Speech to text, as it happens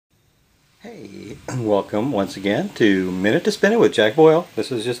Hey, welcome once again to Minute to Spin It with Jack Boyle.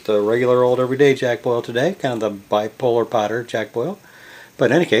 This is just a regular old everyday Jack Boyle today, kind of the bipolar potter Jack Boyle. But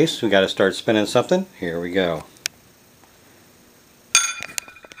in any case, we got to start spinning something. Here we go.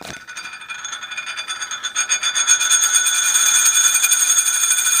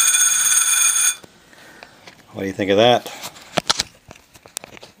 What do you think of that?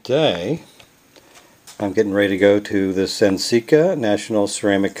 Today, I'm getting ready to go to the Sensica National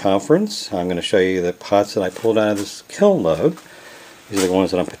Ceramic Conference. I'm going to show you the pots that I pulled out of this kiln load. These are the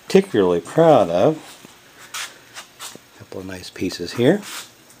ones that I'm particularly proud of. A couple of nice pieces here.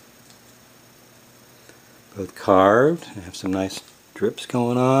 Both carved. I have some nice drips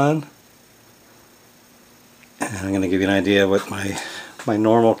going on. And I'm going to give you an idea of what my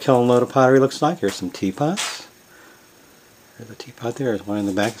normal kiln load of pottery looks like. Here's some teapots. There's a teapot there. There's one in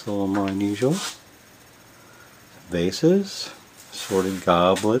the back. It's a little more unusual. Vases, assorted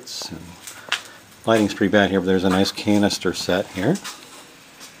goblets, and lighting's pretty bad here, but there's a nice canister set here.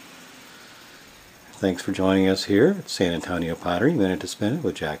 Thanks for joining us here at San Antonio Pottery, Minute to Spin It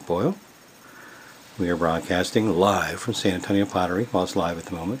with Jack Boyle. We are broadcasting live from San Antonio Pottery. Well, it's live at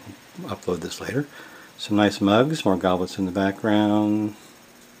the moment. We'll upload this later. Some nice mugs, more goblets in the background.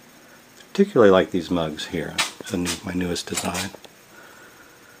 Particularly like these mugs here. It's my newest design.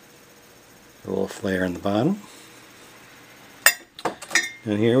 A little flare in the bottom.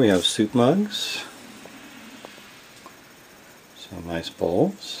 And here we have soup mugs, some nice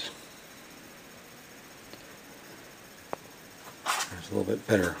bowls. There's a little bit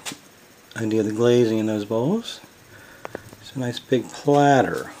better idea of the glazing in those bowls. It's a nice big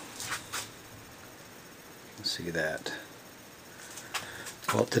platter. You can see that.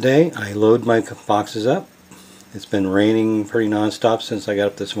 Well, today I load my boxes up. It's been raining pretty non-stop since I got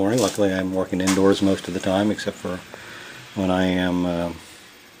up this morning. Luckily I'm working indoors most of the time, except for when I am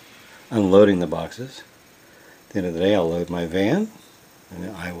unloading the boxes. At the end of the day, I'll load my van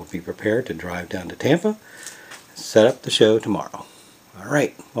and I will be prepared to drive down to Tampa and set up the show tomorrow.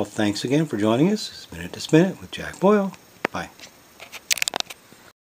 Alright, well, thanks again for joining us. It's Minute to Spin It with Jack Boyle. Bye.